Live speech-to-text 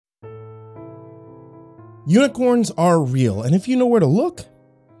Unicorns are real, and if you know where to look,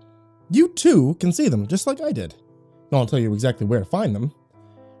 you too can see them, just like I did. I'll tell you exactly where to find them.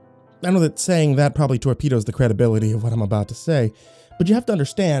 I know that saying that probably torpedoes the credibility of what I'm about to say, but you have to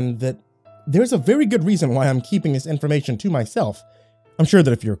understand that there's a very good reason why I'm keeping this information to myself. I'm sure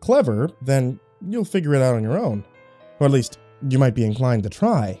that if you're clever, then you'll figure it out on your own. Or at least, you might be inclined to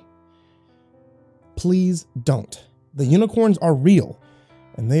try. Please don't. The unicorns are real,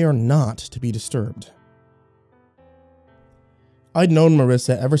 and they are not to be disturbed. I'd known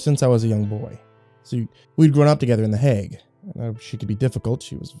Marissa ever since I was a young boy. So we'd grown up together in The Hague. She could be difficult.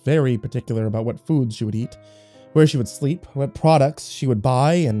 She was very particular about what foods she would eat, where she would sleep, what products she would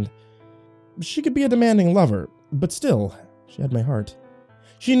buy, and she could be a demanding lover, but still, she had my heart.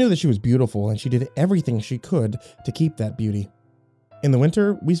 She knew that she was beautiful, and she did everything she could to keep that beauty. In the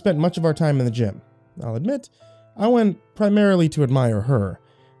winter, we spent much of our time in the gym. I'll admit, I went primarily to admire her.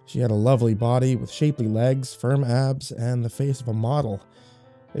 She had a lovely body with shapely legs, firm abs, and the face of a model.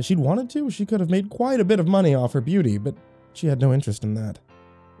 If she'd wanted to, she could have made quite a bit of money off her beauty, but she had no interest in that.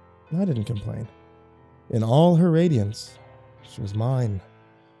 I didn't complain. In all her radiance, she was mine,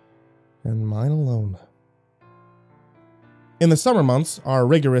 and mine alone. In the summer months, our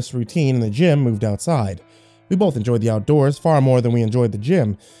rigorous routine in the gym moved outside. We both enjoyed the outdoors far more than we enjoyed the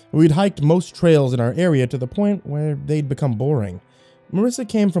gym. We'd hiked most trails in our area to the point where they'd become boring. Marissa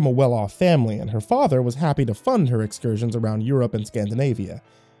came from a well-off family, and her father was happy to fund her excursions around Europe and Scandinavia.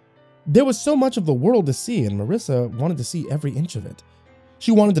 There was so much of the world to see, and Marissa wanted to see every inch of it.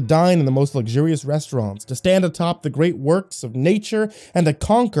 She wanted to dine in the most luxurious restaurants, to stand atop the great works of nature, and to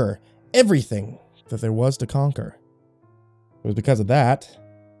conquer everything that there was to conquer. It was because of that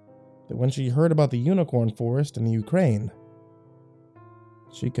when she heard about the unicorn forest in the Ukraine,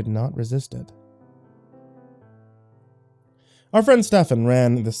 she could not resist it. Our friend Stefan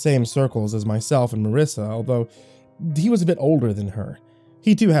ran the same circles as myself and Marissa, although he was a bit older than her.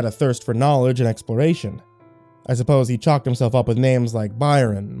 He too had a thirst for knowledge and exploration. I suppose he chalked himself up with names like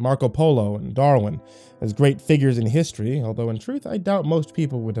Byron, Marco Polo, and Darwin as great figures in history, although in truth I doubt most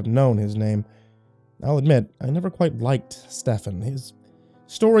people would have known his name. I'll admit, I never quite liked Stefan. His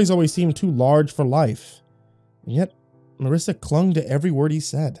stories always seemed too large for life, and yet Marissa clung to every word he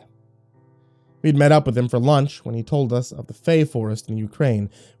said. We'd met up with him for lunch when he told us of the Fey Forest in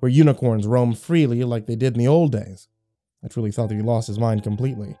Ukraine, where unicorns roam freely like they did in the old days. I truly thought that he lost his mind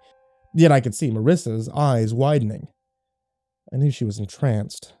completely. Yet I could see Marissa's eyes widening. I knew she was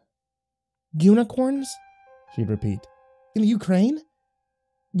entranced. Unicorns? She'd repeat. In the Ukraine?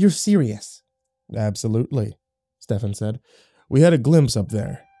 You're serious? Absolutely, Stefan said. We had a glimpse up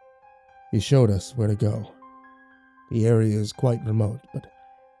there. He showed us where to go. The area is quite remote, but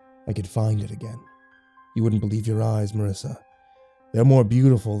I could find it again. You wouldn't believe your eyes, Marissa. They're more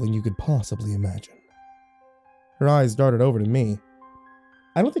beautiful than you could possibly imagine. Her eyes darted over to me.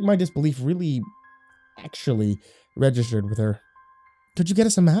 I don't think my disbelief really actually registered with her. Could you get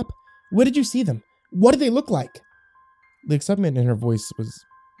us a map? Where did you see them? What did they look like? The excitement in her voice was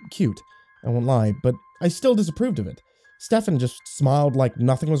cute, I won't lie, but I still disapproved of it. Stefan just smiled like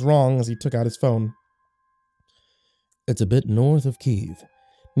nothing was wrong as he took out his phone. It's a bit north of Kyiv,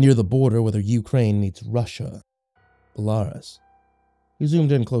 near the border where the Ukraine meets Russia. Belarus. He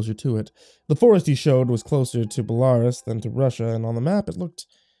zoomed in closer to it. The forest he showed was closer to Belarus than to Russia, and on the map it looked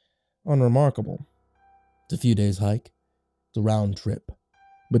unremarkable. It's a few days' hike. It's a round trip.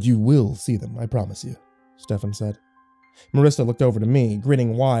 But you will see them, I promise you, Stefan said. Marissa looked over to me,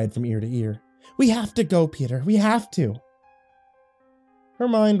 grinning wide from ear to ear. We have to go, Peter. We have to. Her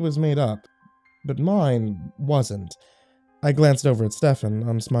mind was made up, but mine wasn't. I glanced over at Stefan,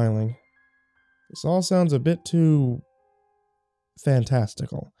 unsmiling. This all sounds a bit too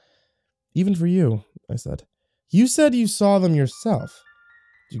fantastical. Even for you, I said. You said you saw them yourself.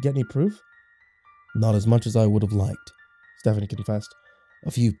 Did you get any proof? Not as much as I would have liked, Stefan confessed.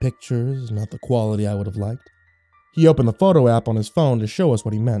 A few pictures, not the quality I would have liked. He opened the photo app on his phone to show us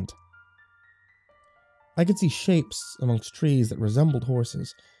what he meant. I could see shapes amongst trees that resembled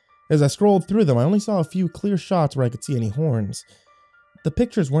horses. As I scrolled through them, I only saw a few clear shots where I could see any horns. The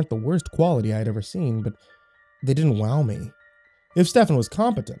pictures weren't the worst quality I had ever seen, but they didn't wow me. If Stefan was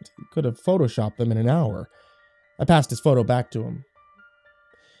competent, he could have photoshopped them in an hour. I passed his photo back to him.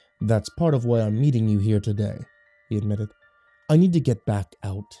 That's part of why I'm meeting you here today, he admitted. I need to get back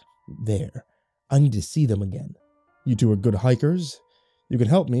out there. I need to see them again. You two are good hikers. You can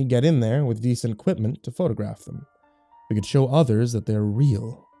help me get in there with decent equipment to photograph them. We could show others that they're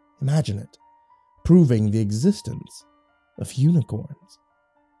real. Imagine it. Proving the existence of unicorns.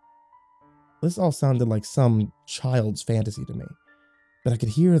 This all sounded like some child's fantasy to me. but I could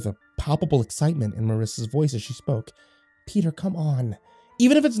hear the palpable excitement in Marissa's voice as she spoke. Peter, come on.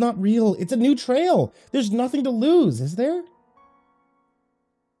 Even if it's not real, it's a new trail. There's nothing to lose, is there?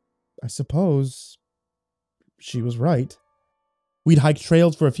 I suppose she was right. We'd hiked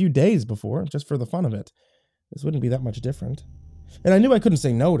trails for a few days before, just for the fun of it. This wouldn't be that much different. And I knew I couldn't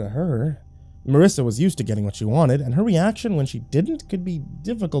say no to her. Marissa was used to getting what she wanted, and her reaction when she didn't could be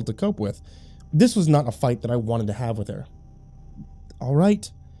difficult to cope with. This was not a fight that I wanted to have with her. All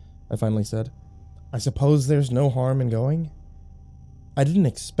right, I finally said. I suppose there's no harm in going. I didn't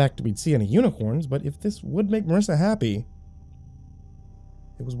expect we'd see any unicorns, but if this would make Marissa happy,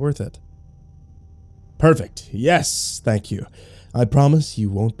 it was worth it. Perfect. Yes, thank you. I promise you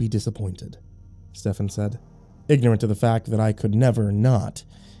won't be disappointed, Stefan said, ignorant of the fact that I could never not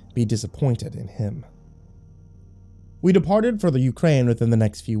be disappointed in him. We departed for the Ukraine within the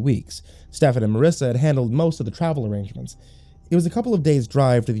next few weeks. Stefan and Marissa had handled most of the travel arrangements. It was a couple of days'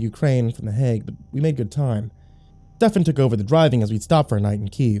 drive to the Ukraine from The Hague, but we made good time. Stefan took over the driving as we'd stopped for a night in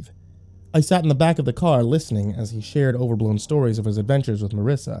Kyiv. I sat in the back of the car listening as he shared overblown stories of his adventures with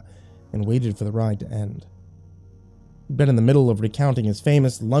Marissa and waited for the ride to end. He'd been in the middle of recounting his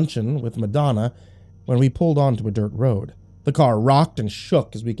famous luncheon with Madonna when we pulled onto a dirt road. The car rocked and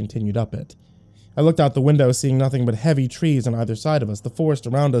shook as we continued up it. I looked out the window, seeing nothing but heavy trees on either side of us. The forest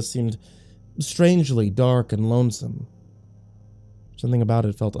around us seemed strangely dark and lonesome. Something about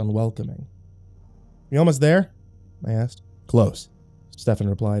it felt unwelcoming. You almost there? I asked. Close, Stefan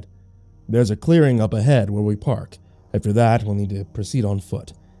replied. There's a clearing up ahead where we park. After that, we'll need to proceed on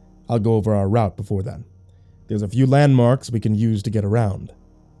foot. I'll go over our route before then. There's a few landmarks we can use to get around.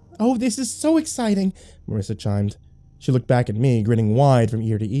 Oh, this is so exciting, Marissa chimed. She looked back at me, grinning wide from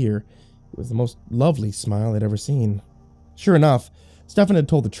ear to ear. It was the most lovely smile I'd ever seen. Sure enough, Stefan had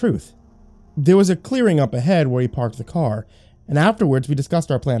told the truth. There was a clearing up ahead where he parked the car, and afterwards we discussed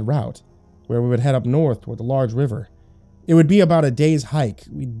our planned route, where we would head up north toward the large river. It would be about a day's hike.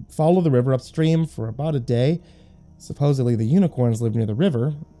 We'd follow the river upstream for about a day. Supposedly the unicorns live near the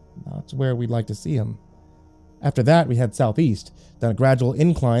river. That's where we'd like to see them. After that, we head southeast, down a gradual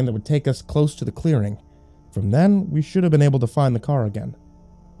incline that would take us close to the clearing. From then, we should have been able to find the car again.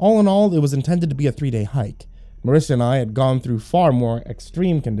 All in all, it was intended to be a 3-day hike. Marissa and I had gone through far more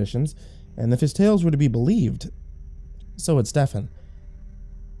extreme conditions, and if his tales were to be believed, so had Stefan.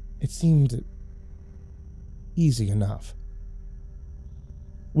 It seemed easy enough.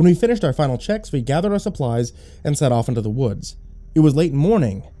 When we finished our final checks, we gathered our supplies and set off into the woods. It was late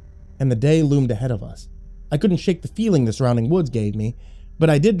morning, and the day loomed ahead of us. I couldn't shake the feeling the surrounding woods gave me, but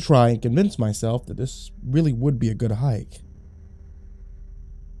I did try and convince myself that this really would be a good hike.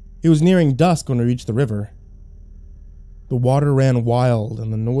 It was nearing dusk when we reached the river. The water ran wild,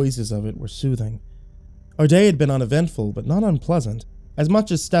 and the noises of it were soothing. Our day had been uneventful, but not unpleasant. As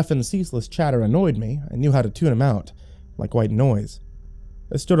much as Stefan's ceaseless chatter annoyed me, I knew how to tune him out, like white noise.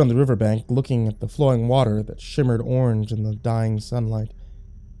 I stood on the riverbank, looking at the flowing water that shimmered orange in the dying sunlight.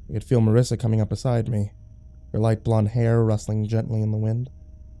 I could feel Marissa coming up beside me, her light blonde hair rustling gently in the wind.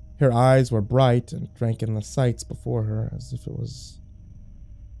 Her eyes were bright and drank in the sights before her as if it was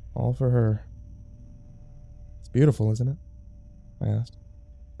all for her. It's beautiful, isn't it? I asked.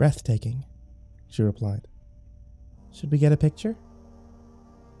 Breathtaking, she replied. Should we get a picture?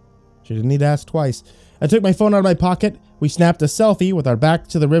 She didn't need to ask twice. I took my phone out of my pocket. We snapped a selfie with our back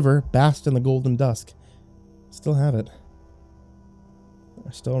to the river, basked in the golden dusk. Still have it.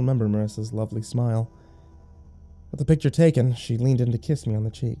 I still remember Marissa's lovely smile. With the picture taken, she leaned in to kiss me on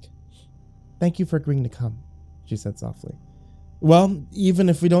the cheek. Thank you for agreeing to come, she said softly. Well, even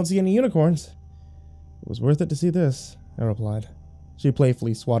if we don't see any unicorns. It was worth it to see this, I replied. She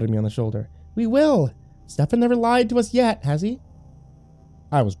playfully swatted me on the shoulder. We will. Stefan never lied to us yet, has he?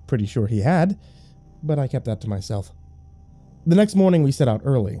 I was pretty sure he had, but I kept that to myself. The next morning we set out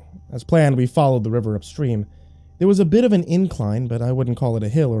early. As planned, we followed the river upstream. There was a bit of an incline, but I wouldn't call it a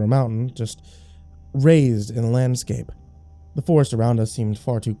hill or a mountain, just raised in the landscape. The forest around us seemed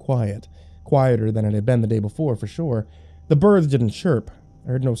far too quiet, quieter than it had been the day before for sure. The birds didn't chirp. I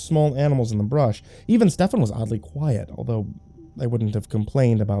heard no small animals in the brush. Even Stefan was oddly quiet, although I wouldn't have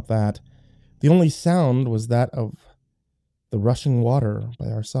complained about that. The only sound was that of the rushing water by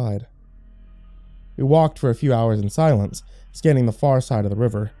our side. We walked for a few hours in silence, scanning the far side of the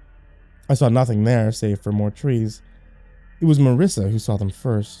river. I saw nothing there save for more trees. It was Marissa who saw them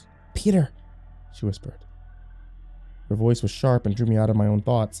first. Peter, she whispered. Her voice was sharp and drew me out of my own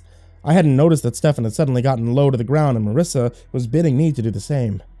thoughts. I hadn't noticed that Stefan had suddenly gotten low to the ground, and Marissa was bidding me to do the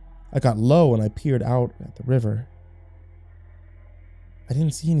same. I got low and I peered out at the river. I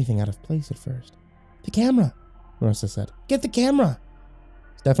didn't see anything out of place at first. The camera, Marissa said. Get the camera.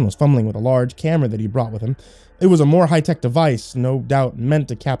 Stefan was fumbling with a large camera that he brought with him. It was a more high-tech device, no doubt meant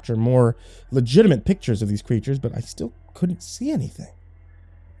to capture more legitimate pictures of these creatures, but I still couldn't see anything.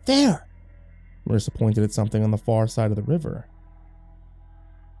 There! Marissa pointed at something on the far side of the river.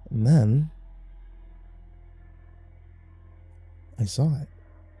 And then I saw it.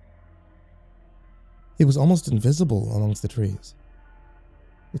 It was almost invisible amongst the trees.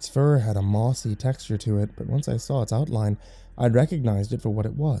 Its fur had a mossy texture to it, but once I saw its outline, I'd recognized it for what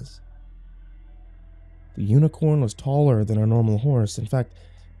it was. The unicorn was taller than a normal horse. In fact,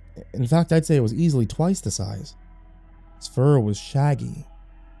 I'd say it was easily twice the size. Its fur was shaggy,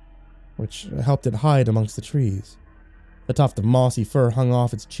 which helped it hide amongst the trees. A tuft of mossy fur hung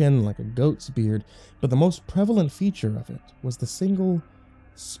off its chin like a goat's beard, but the most prevalent feature of it was the single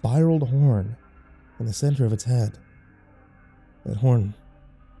spiraled horn in the center of its head. That horn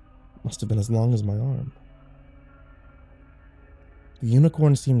must have been as long as my arm. The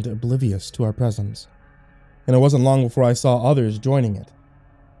unicorn seemed oblivious to our presence, and it wasn't long before I saw others joining it.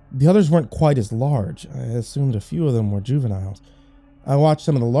 The others weren't quite as large. I assumed a few of them were juveniles. I watched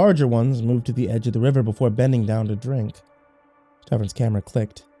some of the larger ones move to the edge of the river before bending down to drink. Stefan's camera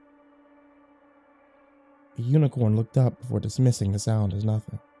clicked. The unicorn looked up before dismissing the sound as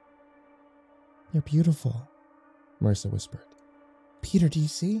nothing. "You're beautiful," Marissa whispered. "Peter, do you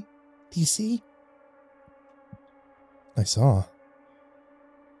see? Do you see?" I saw,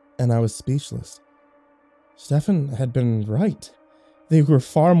 and I was speechless. Stefan had been right. They were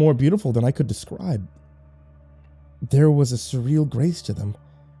far more beautiful than I could describe. There was a surreal grace to them,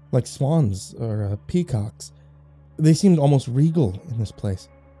 like swans or peacocks. They seemed almost regal in this place.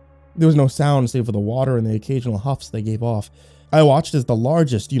 There was no sound save for the water and the occasional huffs they gave off. I watched as the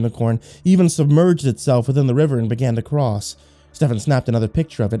largest unicorn even submerged itself within the river and began to cross. Stefan snapped another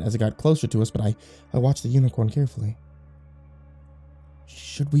picture of it as it got closer to us, but I watched the unicorn carefully.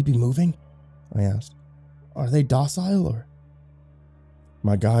 "Should we be moving?" I asked. "Are they docile or?"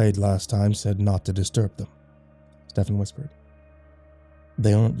 "My guide last time said not to disturb them," Stefan whispered.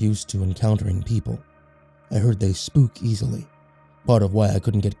 "They aren't used to encountering people. I heard they spook easily. Part of why I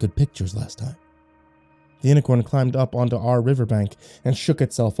couldn't get good pictures last time." The unicorn climbed up onto our riverbank and shook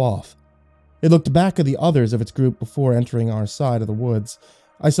itself off. It looked back at the others of its group before entering our side of the woods.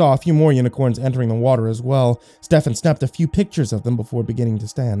 I saw a few more unicorns entering the water as well. Stefan snapped a few pictures of them before beginning to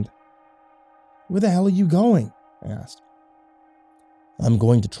stand. "Where the hell are you going?" I asked. "I'm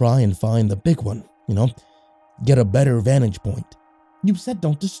going to try and find the big one, get a better vantage point." "You said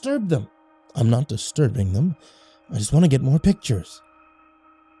don't disturb them." "I'm not disturbing them. I just want to get more pictures."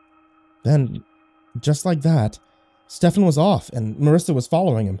 Then, just like that, Stefan was off and Marissa was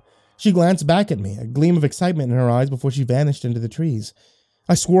following him. She glanced back at me, a gleam of excitement in her eyes before she vanished into the trees.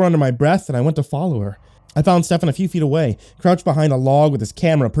 I swore under my breath and I went to follow her. I found Stefan a few feet away, crouched behind a log with his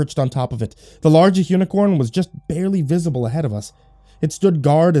camera perched on top of it. The largest unicorn was just barely visible ahead of us. It stood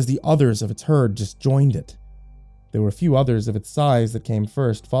guard as the others of its herd just joined it. There were a few others of its size that came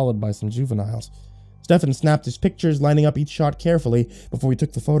first, followed by some juveniles. Stefan snapped his pictures, lining up each shot carefully before we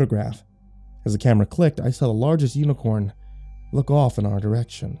took the photograph. As the camera clicked, I saw the largest unicorn look off in our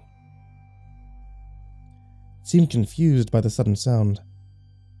direction. It seemed confused by the sudden sound.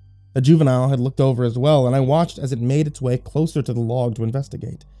 A juvenile had looked over as well, and I watched as it made its way closer to the log to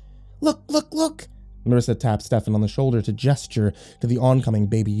investigate. "Look, look, look!" Marissa tapped Stefan on the shoulder to gesture to the oncoming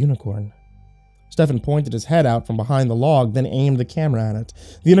baby unicorn. Stefan pointed his head out from behind the log, then aimed the camera at it.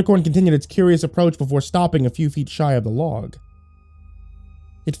 The unicorn continued its curious approach before stopping a few feet shy of the log.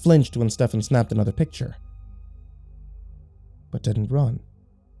 It flinched when Stefan snapped another picture, but didn't run.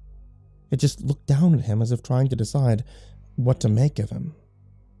 It just looked down at him as if trying to decide what to make of him.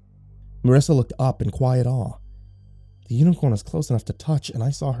 Marissa looked up in quiet awe. The unicorn was close enough to touch, and I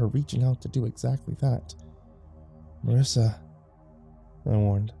saw her reaching out to do exactly that. "Marissa," I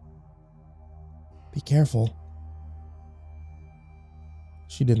warned. "Be careful."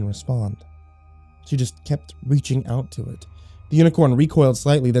 She didn't respond. She just kept reaching out to it. The unicorn recoiled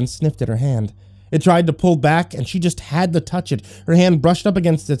slightly, then sniffed at her hand. It tried to pull back, and she just had to touch it. Her hand brushed up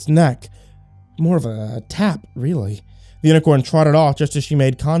against its neck. More of a tap, really. The unicorn trotted off just as she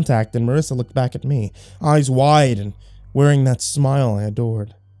made contact, and Marissa looked back at me, eyes wide and wearing that smile I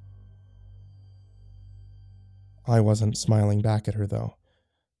adored. I wasn't smiling back at her, though.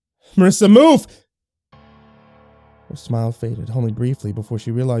 "Marissa, move!" Her smile faded, only briefly, before she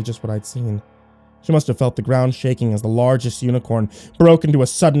realized just what I'd seen. She must have felt the ground shaking as the largest unicorn broke into a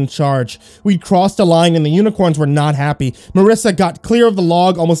sudden charge. We'd crossed a line and the unicorns were not happy. Marissa got clear of the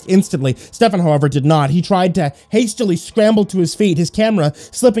log almost instantly. Stefan, however, did not. He tried to hastily scramble to his feet, his camera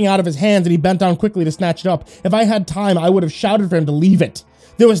slipping out of his hands, and he bent down quickly to snatch it up. If I had time, I would have shouted for him to leave it.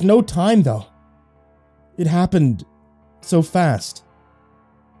 There was no time, though. It happened so fast.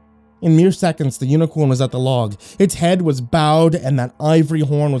 In mere seconds, the unicorn was at the log. Its head was bowed, and that ivory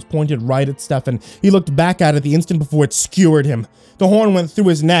horn was pointed right at Stefan. He looked back at it the instant before it skewered him. The horn went through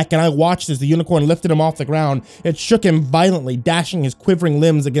his neck, and I watched as the unicorn lifted him off the ground. It shook him violently, dashing his quivering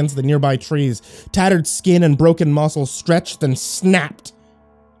limbs against the nearby trees. Tattered skin and broken muscles stretched and snapped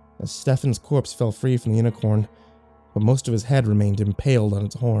as Stefan's corpse fell free from the unicorn, but most of his head remained impaled on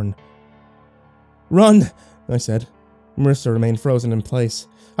its horn. "Run!" I said. Marissa remained frozen in place.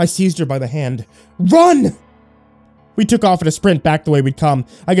 I seized her by the hand. "Run!" We took off at a sprint back the way we'd come.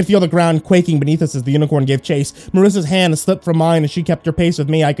 I could feel the ground quaking beneath us as the unicorn gave chase. Marissa's hand slipped from mine as she kept her pace with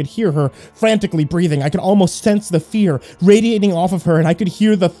me. I could hear her frantically breathing. I could almost sense the fear radiating off of her, and I could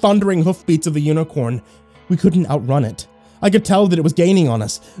hear the thundering hoofbeats of the unicorn. We couldn't outrun it. I could tell that it was gaining on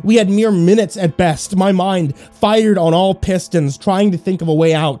us. We had mere minutes at best. My mind fired on all pistons, trying to think of a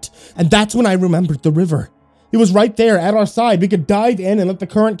way out. And that's when I remembered the river. It was right there at our side. We could dive in and let the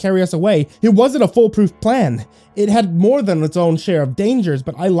current carry us away. It wasn't a foolproof plan. It had more than its own share of dangers,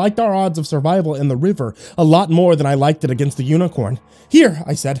 but I liked our odds of survival in the river a lot more than I liked it against the unicorn. "Here,"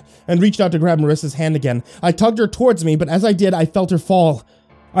 I said, and reached out to grab Marissa's hand again. I tugged her towards me, but as I did, I felt her fall.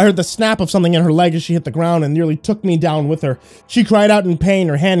 I heard the snap of something in her leg as she hit the ground and nearly took me down with her. She cried out in pain,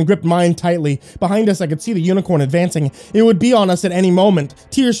 her hand gripped mine tightly. Behind us, I could see the unicorn advancing. It would be on us at any moment.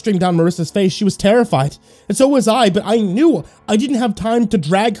 Tears streamed down Marissa's face. She was terrified. And so was I, but I knew I didn't have time to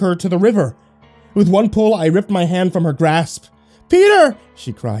drag her to the river. With one pull, I ripped my hand from her grasp. "Peter!"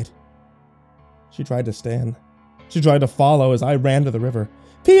 she cried. She tried to stand. She tried to follow as I ran to the river.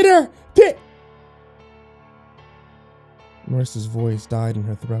 "Peter! Marissa's voice died in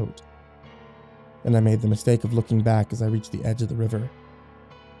her throat, and I made the mistake of looking back as I reached the edge of the river.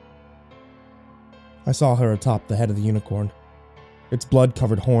 I saw her atop the head of the unicorn, its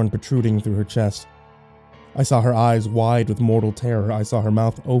blood-covered horn protruding through her chest. I saw her eyes wide with mortal terror. I saw her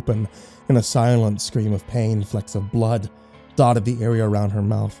mouth open in a silent scream of pain. Flecks of blood dotted the area around her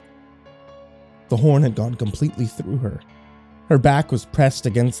mouth. The horn had gone completely through her. Her back was pressed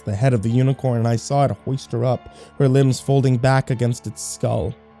against the head of the unicorn, and I saw it hoist her up, her limbs folding back against its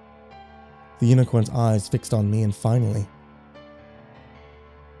skull. The unicorn's eyes fixed on me, and finally,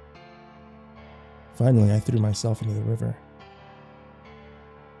 I threw myself into the river.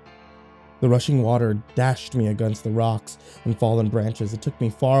 The rushing water dashed me against the rocks and fallen branches. It took me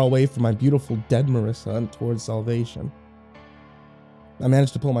far away from my beautiful dead Marissa and towards salvation. I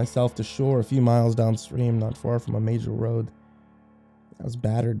managed to pull myself to shore a few miles downstream, not far from a major road. I was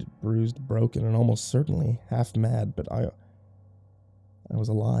battered, bruised, broken, and almost certainly half mad, but I was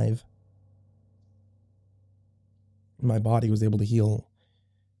alive. My body was able to heal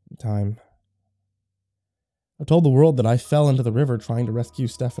in time. I told the world that I fell into the river trying to rescue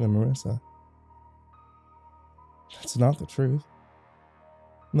Stefan and Marissa. That's not the truth.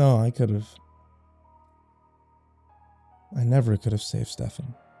 No, I never could have saved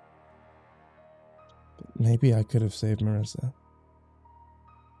Stefan. But maybe I could have saved Marissa.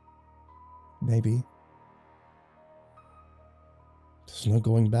 Maybe. There's no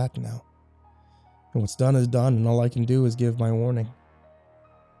going back now. And what's done is done, and all I can do is give my warning.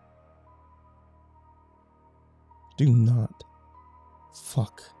 Do not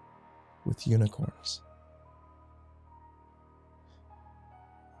fuck with unicorns.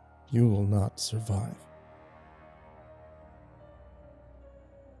 You will not survive.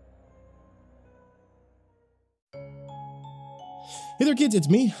 Hey there kids, it's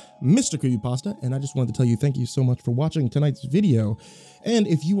me, Mr. Creepypasta, and I just wanted to tell you thank you so much for watching tonight's video. And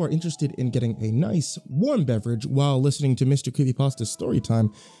if you are interested in getting a nice, warm beverage while listening to Mr. Creepypasta's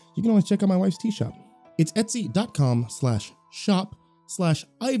Storytime, you can always check out my wife's tea shop. It's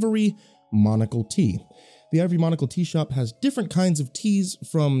etsy.com/shop/ivorymonocletea. The Ivory Monocle Tea Shop has different kinds of teas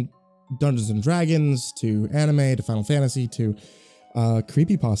from Dungeons and Dragons to anime to Final Fantasy to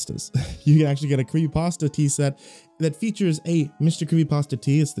creepypastas. You can actually get a creepypasta tea set that features a Mr. Creepypasta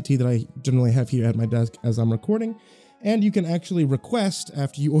tea. It's the tea that I generally have here at my desk as I'm recording. And you can actually request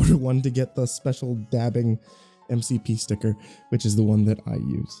after you order one to get the special dabbing MCP sticker, which is the one that I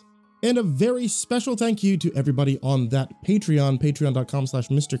use. And a very special thank you to everybody on that Patreon,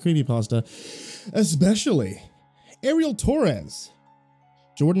 patreon.com/MrCreepyPasta, especially Ariel Torres,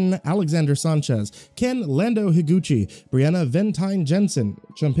 Jordan Alexander Sanchez, Ken Lando Higuchi, Brianna Van Tine-Janzen,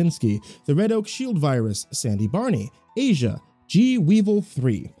 Chompski, TheRedOakShieldVirus, Sindee Barney, Asia, G. Weevil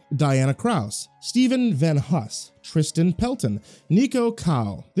 3, Diana Kraus, Stephen VanHuss, Tristain Pelton, Nico,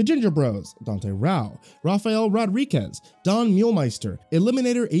 TheGingerBroz, Dante Rowe, Raphael Rodriguez, Meulmeester,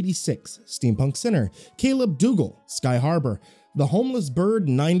 Eliminator86, SteampunkSinner, Kaleb Dougal, Sky Harbor, The Homeless Bird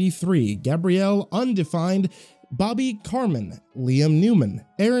 93, Gabrielle Undefined, Bobby Carmen, Liam Newman,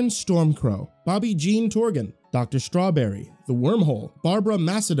 Aaron Stormcrow, Bobby Jean Torgan, Dr. Strawberry, The Wormhole, Barbara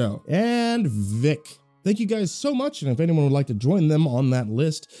Macedo, and Vic. Thank you guys so much, and if anyone would like to join them on that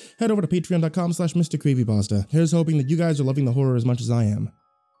list, head over to patreon.com/Mrcreepypasta. Here's hoping that you guys are loving the horror as much as I am.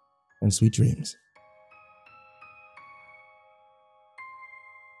 And sweet dreams.